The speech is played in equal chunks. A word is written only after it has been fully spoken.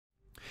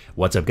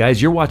What's up guys,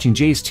 you're watching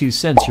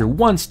JayzTwoCents, your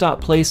one-stop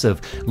place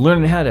of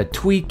learning how to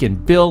tweak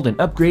and build and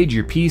upgrade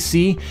your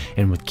PC.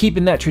 And with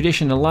keeping that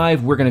tradition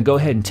alive, we're going to go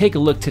ahead and take a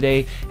look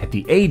today at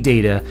the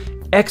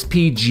ADATA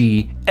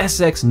XPG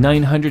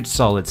SX900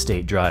 solid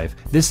state drive.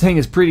 This thing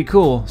is pretty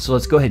cool, so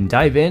let's go ahead and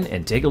dive in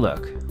and take a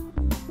look.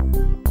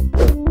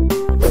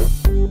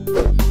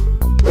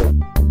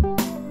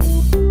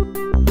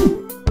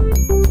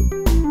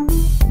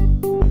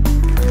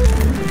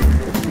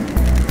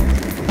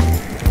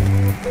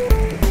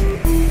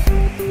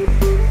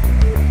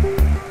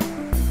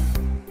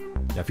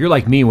 If you're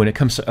like me, when it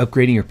comes to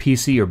upgrading your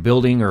PC or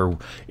building or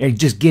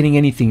just getting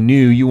anything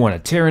new, you want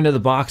to tear into the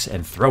box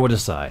and throw it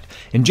aside.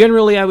 And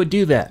generally I would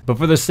do that, but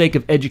for the sake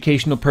of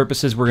educational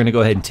purposes, we're going to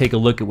go ahead and take a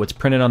look at what's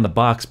printed on the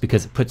box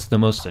because it puts the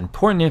most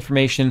important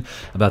information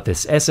about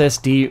this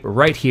SSD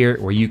right here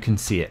where you can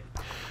see it.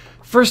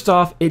 First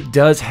off, it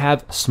does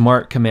have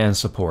SMART command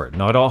support.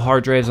 Not all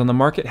hard drives on the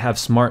market have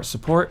SMART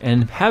support,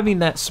 and having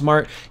that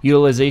SMART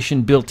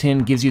utilization built in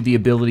gives you the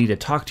ability to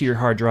talk to your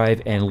hard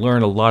drive and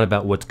learn a lot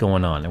about what's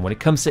going on. And when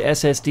it comes to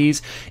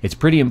SSDs, it's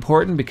pretty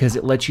important because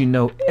it lets you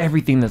know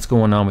everything that's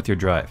going on with your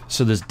drive.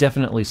 So this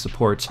definitely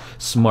supports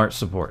SMART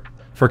support.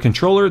 For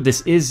controller,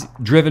 this is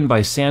driven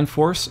by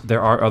SandForce.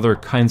 There are other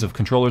kinds of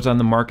controllers on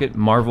the market,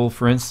 Marvel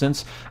for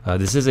instance.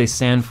 This is a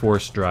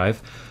SandForce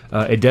drive.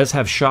 It does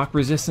have shock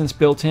resistance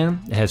built in,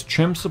 it has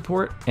trim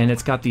support, and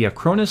it's got the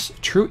Acronis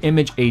True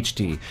Image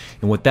HD.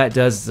 And what that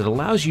does is it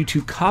allows you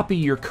to copy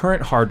your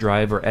current hard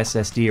drive or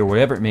SSD or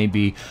whatever it may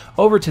be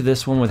over to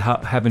this one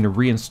without having to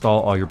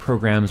reinstall all your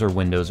programs or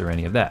Windows or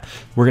any of that.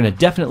 We're going to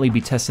definitely be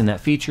testing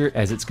that feature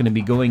as it's going to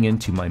be going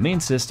into my main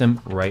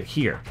system right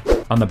here.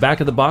 On the back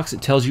of the box,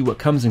 it tells you what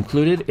comes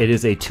included. It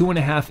is a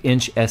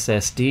 2.5-inch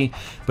SSD,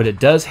 but it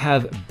does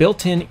have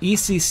built-in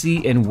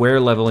ECC and wear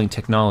leveling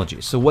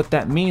technology. So what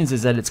that means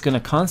is that it's going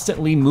to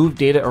constantly move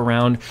data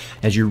around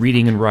as you're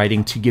reading and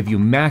writing to give you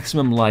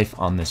maximum life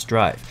on this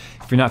drive.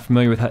 If you're not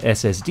familiar with how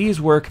SSDs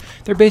work,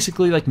 they're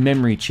basically like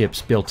memory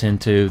chips built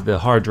into the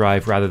hard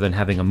drive rather than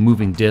having a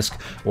moving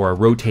disk or a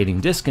rotating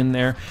disk in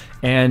there.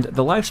 And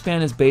the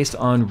lifespan is based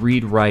on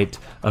read-write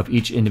of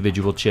each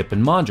individual chip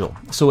and module.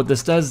 So what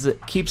this does is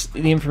it keeps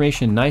the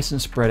information nice and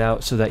spread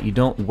out so that you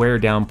don't wear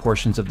down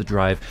portions of the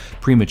drive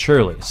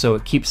prematurely. So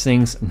it keeps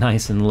things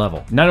nice and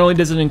level. Not only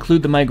does it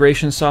include the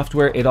migration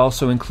software, it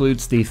also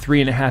includes the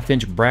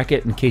 3.5-inch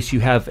bracket. In case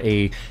you have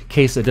a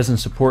case that doesn't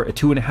support a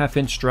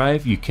 2.5-inch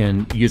drive, you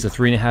can use a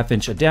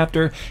 3.5-inch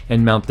adapter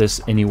and mount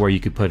this anywhere you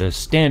could put a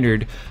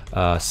standard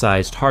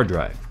sized hard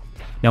drive.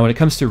 Now when it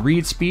comes to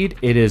read speed,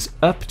 it is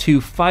up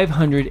to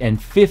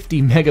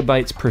 550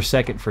 megabytes per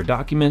second for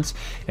documents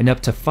and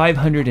up to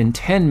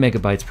 510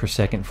 megabytes per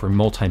second for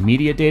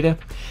multimedia data.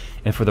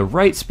 And for the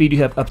write speed, you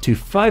have up to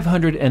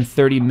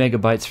 530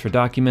 megabytes for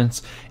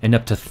documents and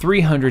up to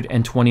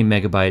 320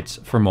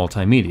 megabytes for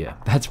multimedia.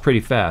 That's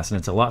pretty fast, and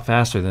it's a lot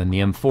faster than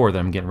the M4 that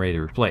I'm getting ready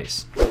to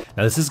replace.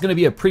 Now this is going to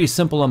be a pretty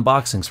simple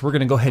unboxing, so we're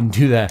going to go ahead and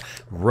do that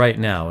right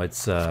now.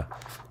 It's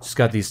just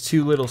got these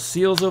two little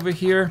seals over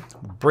here.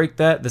 Break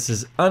that. This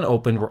is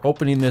unopened. We're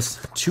opening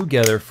this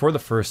together for the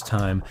first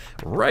time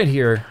right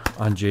here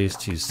on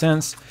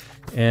JayzTwoCents,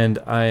 and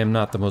I am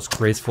not the most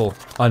graceful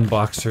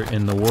unboxer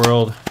in the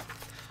world,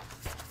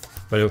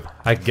 but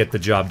I can get the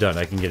job done.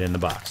 I can get in the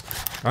box.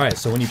 All right,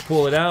 so when you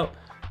pull it out,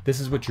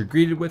 this is what you're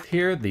greeted with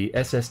here. The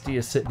SSD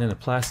is sitting in a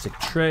plastic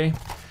tray.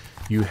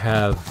 You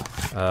have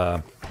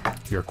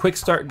your quick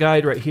start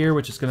guide right here,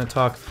 which is going to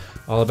talk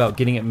all about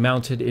getting it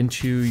mounted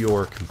into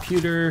your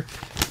computer.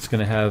 It's going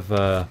to have,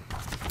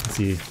 let's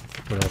see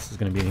what else is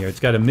going to be in here. It's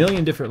got a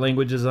million different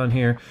languages on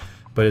here,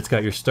 but it's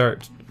got your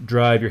start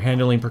drive, your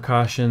handling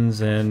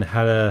precautions, and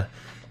how to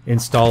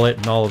install it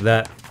and all of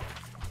that.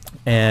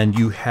 And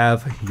you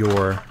have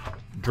your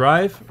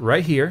drive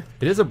right here.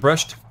 It is a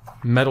brushed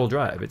metal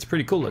drive. It's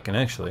pretty cool looking,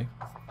 actually.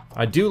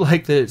 I do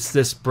like that it's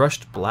this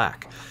brushed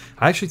black.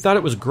 I actually thought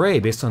it was gray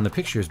based on the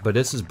pictures, but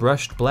this is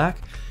brushed black,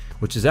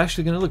 which is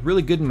actually going to look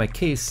really good in my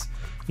case,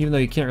 even though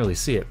you can't really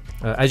see it.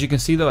 As you can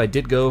see though, I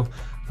did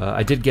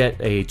get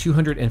a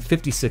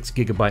 256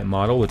 gigabyte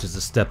model, which is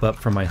a step up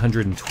from my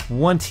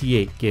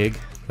 128 gig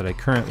that I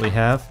currently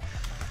have.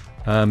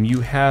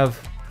 You have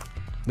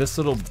this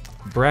little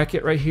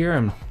bracket right here.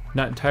 I'm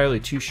not entirely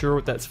too sure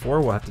what that's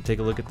for. We'll have to take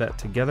a look at that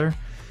together.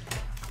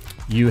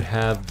 You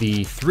have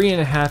the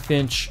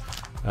 3.5-inch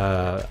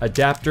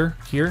adapter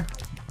here,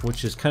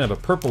 which is kind of a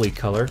purpley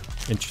color,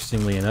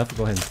 interestingly enough.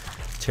 Go ahead and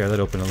tear that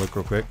open and look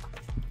real quick.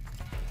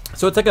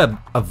 So it's like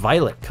a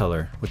violet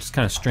color, which is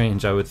kind of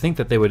strange. I would think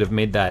that they would have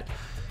made that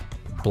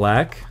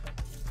black,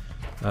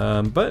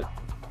 but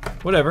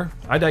whatever.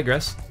 I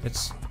digress.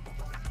 It's,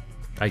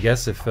 I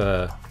guess, if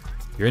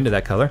you're into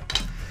that color.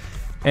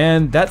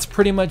 And that's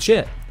pretty much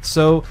it.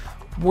 So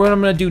what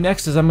I'm going to do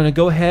next is I'm going to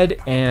go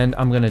ahead and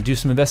I'm going to do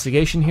some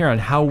investigation here on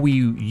how we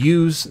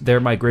use their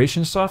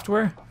migration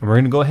software. And we're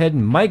going to go ahead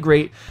and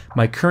migrate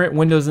my current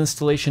Windows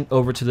installation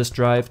over to this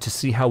drive to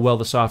see how well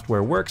the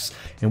software works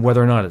and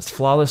whether or not it's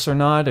flawless or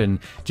not and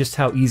just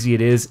how easy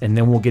it is. And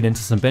then we'll get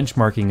into some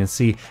benchmarking and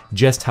see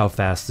just how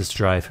fast this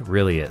drive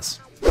really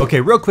is. Okay,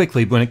 real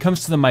quickly, when it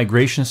comes to the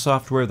migration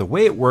software, the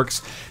way it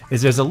works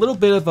is there's a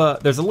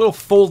little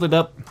folded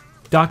up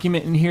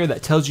document in here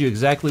that tells you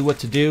exactly what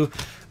to do.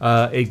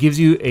 It gives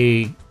you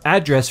a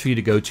address for you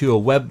to go to, a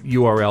web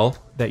URL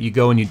that you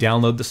go and you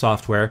download the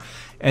software.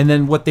 And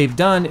then what they've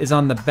done is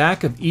on the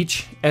back of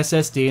each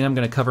SSD, and I'm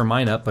going to cover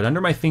mine up, but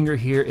under my finger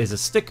here is a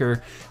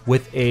sticker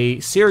with a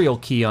serial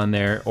key on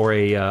there, or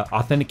a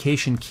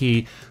authentication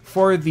key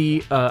for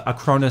the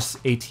Acronis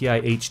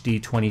ATI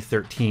HD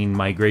 2013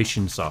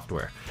 migration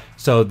software.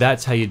 So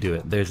that's how you do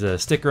it. There's a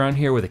sticker on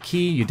here with a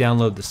key. You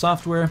download the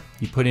software,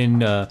 you put in,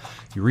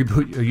 you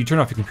reboot, or you turn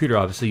off your computer,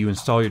 obviously, you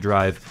install your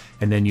drive,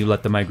 and then you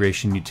let the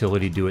migration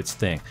utility do its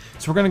thing.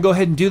 So we're going to go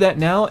ahead and do that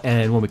now,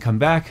 and when we come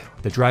back,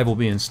 the drive will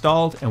be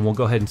installed, and we'll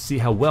go ahead and see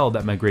how well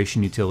that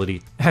migration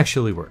utility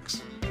actually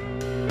works.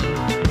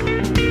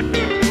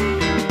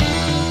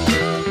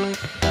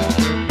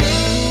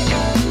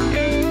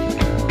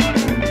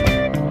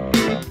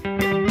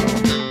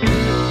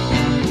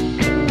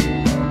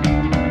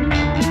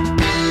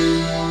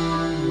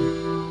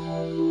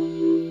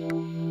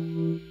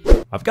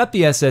 I've got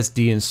the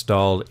SSD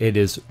installed. It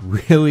is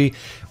really,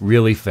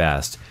 really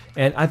fast.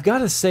 And I've got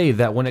to say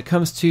that when it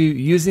comes to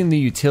using the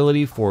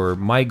utility for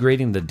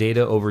migrating the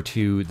data over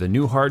to the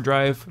new hard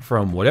drive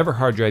from whatever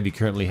hard drive you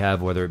currently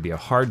have, whether it be a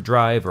hard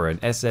drive or an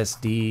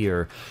SSD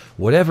or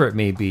whatever it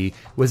may be,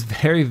 was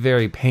very,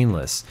 very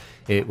painless.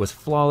 It was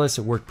flawless,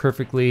 it worked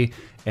perfectly,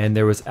 and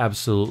there was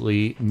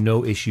absolutely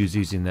no issues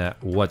using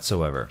that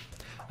whatsoever.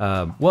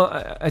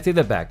 Well, I take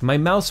that back. My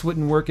mouse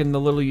wouldn't work in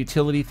the little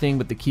utility thing,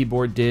 but the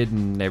keyboard did,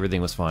 and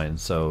everything was fine.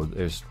 So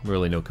there's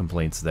really no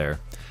complaints there.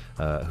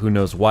 Who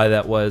knows why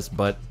that was,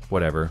 but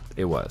whatever,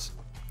 it was.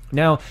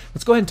 Now,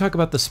 let's go ahead and talk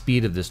about the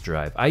speed of this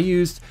drive. I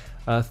used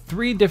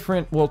two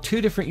different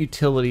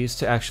utilities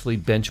to actually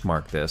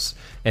benchmark this,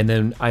 and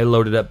then I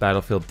loaded up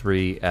Battlefield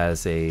 3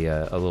 as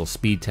a little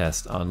speed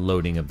test on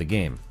loading of the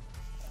game.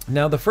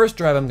 Now, the first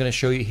drive I'm going to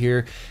show you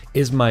here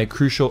is my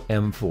Crucial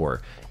M4,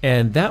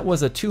 and that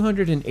was a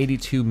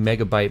 282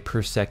 megabyte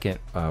per second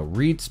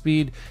read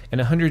speed and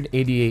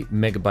 188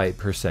 megabyte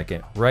per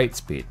second write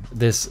speed.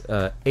 This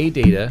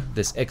ADATA,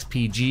 this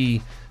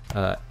XPG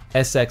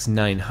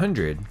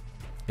SX900,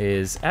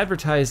 is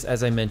advertised,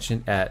 as I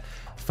mentioned, at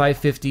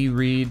 550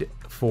 read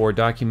for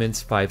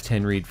documents,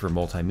 510 read for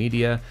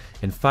multimedia,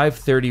 and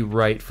 530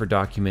 write for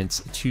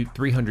documents, to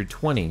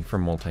 320 for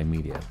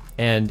multimedia.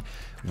 And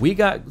we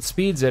got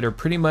speeds that are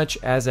pretty much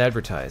as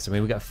advertised. I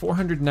mean, we got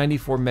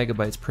 494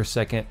 megabytes per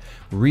second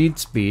read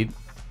speed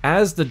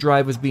as the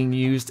drive was being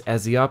used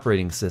as the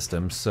operating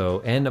system, so,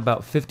 and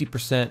about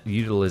 50%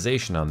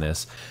 utilization on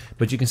this.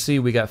 But you can see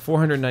we got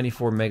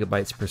 494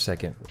 megabytes per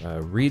second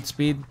read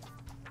speed,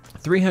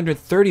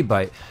 330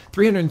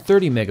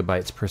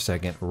 megabytes per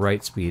second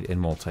write speed in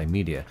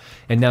multimedia.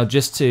 And now,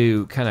 just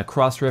to kind of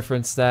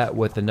cross-reference that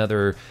with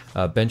another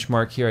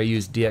benchmark here, I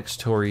used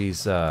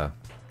DxTory's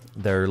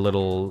their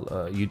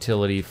little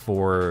utility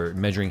for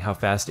measuring how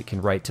fast it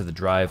can write to the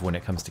drive when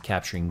it comes to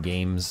capturing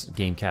games,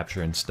 game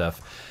capture and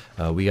stuff.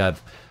 We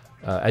have,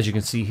 as you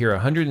can see here,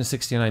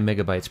 169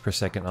 megabytes per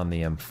second on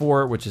the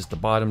M4, which is the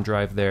bottom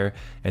drive there,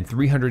 and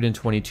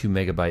 322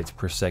 megabytes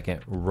per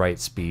second write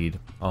speed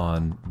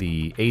on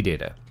the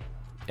ADATA.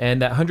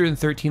 And that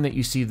 113 that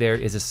you see there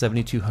is a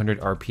 7200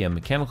 RPM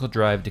mechanical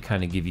drive to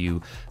kind of give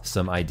you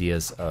some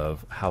ideas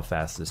of how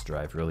fast this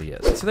drive really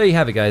is. So there you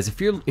have it, guys.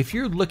 If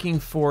you're looking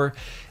for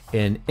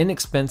an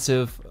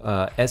inexpensive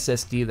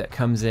SSD that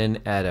comes in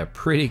at a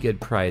pretty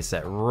good price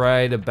at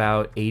right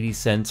about 80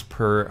 cents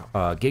per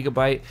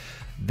gigabyte,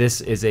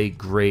 this is a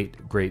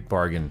great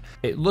bargain.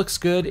 It looks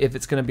good if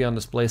it's going to be on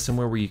display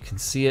somewhere where you can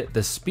see it.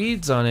 The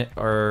speeds on it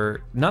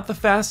are not the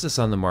fastest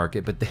on the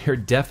market, but they're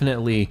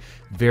definitely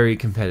very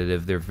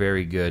competitive. They're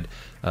very good.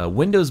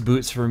 Windows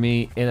boots for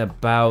me in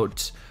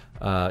about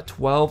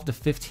 12 to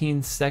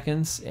 15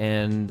 seconds,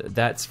 and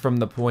that's from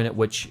the point at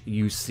which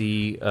you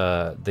see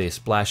the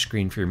splash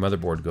screen for your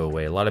motherboard go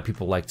away. A lot of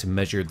people like to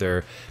measure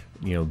their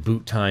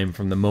boot time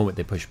from the moment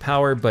they push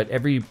power, but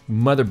every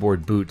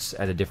motherboard boots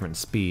at a different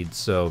speed,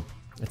 so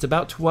it's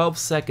about 12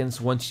 seconds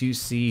once you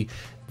see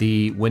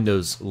the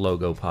Windows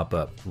logo pop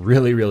up.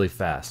 Really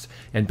fast.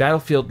 And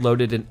Battlefield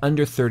loaded in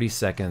under 30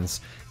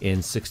 seconds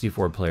in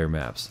 64 player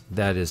maps.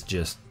 That is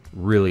just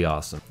really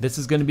awesome. This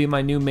is going to be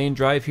my new main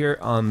drive here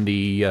on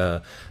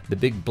the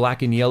big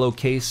black and yellow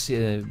case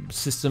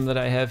system that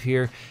I have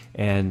here.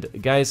 And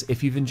guys,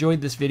 if you've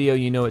enjoyed this video,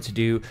 you know what to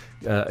do.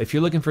 If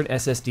you're looking for an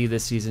SSD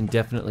this season,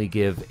 definitely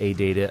give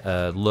ADATA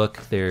a look.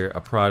 They're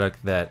a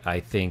product that I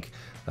think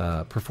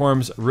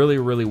performs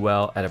really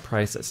well at a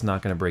price that's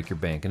not going to break your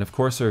bank. And of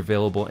course, they're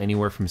available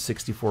anywhere from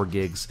 64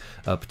 gigs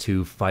up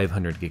to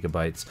 500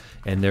 gigabytes.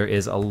 And there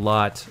is a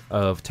lot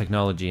of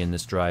technology in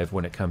this drive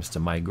when it comes to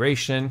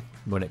migration,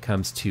 when it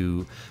comes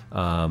to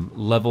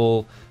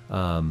level,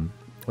 what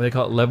they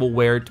call it, level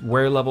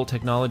wear level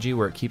technology,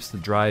 where it keeps the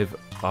drive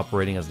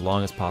operating as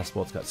long as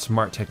possible. It's got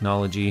smart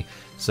technology,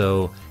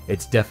 so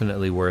it's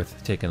definitely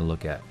worth taking a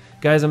look at.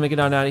 Guys, I'm gonna get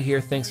on out of here.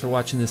 Thanks for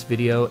watching this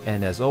video,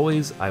 and as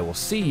always, I will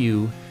see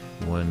you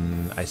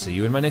when I see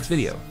you in my next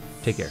video.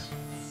 Take care.